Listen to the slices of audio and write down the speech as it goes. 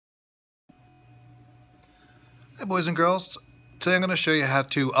Hi boys and girls, today I'm going to show you how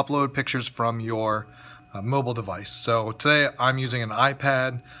to upload pictures from your mobile device. So today I'm using an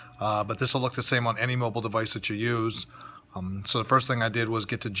iPad, but this will look the same on any mobile device that you use. So the first thing I did was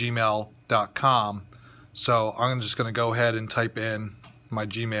get to gmail.com. So I'm just going to go ahead and type in my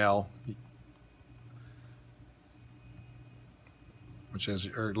Gmail, which is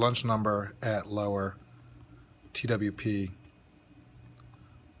your lunch number at lower twp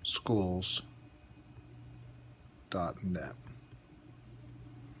schools.net.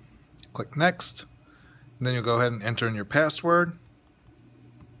 Click next, and then you'll go ahead and enter in your password.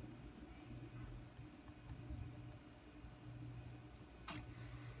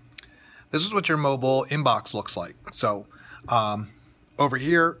 This is what your mobile inbox looks like. So over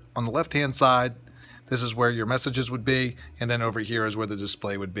here on the left hand side, this is where your messages would be, and then over here is where the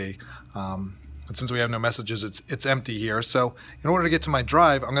display would be. And since we have no messages, it's empty here. So in order to get to my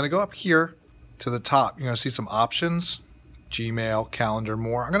drive, I'm going to go up here to the top. You're going to see some options: Gmail, calendar,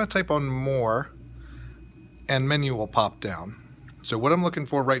 more. I'm going to type on more, and menu will pop down. So what I'm looking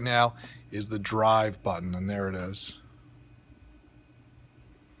for right now is the drive button, and there it is.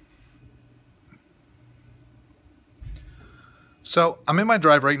 So I'm in my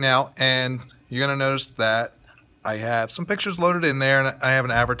drive right now, and you're going to notice that I have some pictures loaded in there, and I have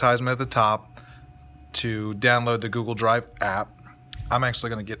an advertisement at the top to download the Google Drive app. I'm actually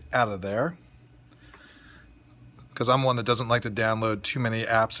going to get out of there because I'm one that doesn't like to download too many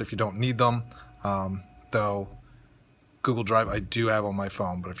apps if you don't need them. Though Google Drive I do have on my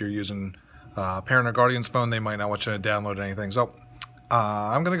phone, but if you're using a parent or guardian's phone, they might not want you to download anything. So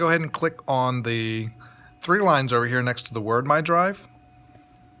I'm going to go ahead and click on the three lines over here next to the word My Drive.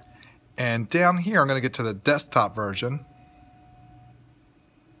 And down here I'm going to get to the desktop version.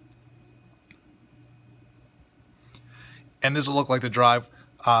 And this will look like the drive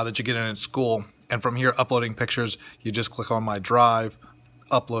that you get in school. And from here, uploading pictures, you just click on My Drive,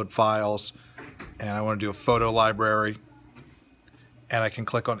 upload files, and I want to do a photo library. And I can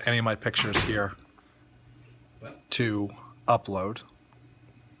click on any of my pictures here to upload.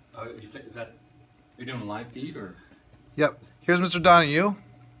 Is that, you're doing a live feed or? Yep. Here's Mr. Donahue.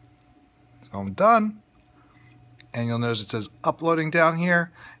 So I'm done. And you'll notice it says uploading down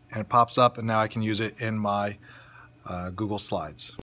here, and it pops up, and now I can use it in my Google Slides.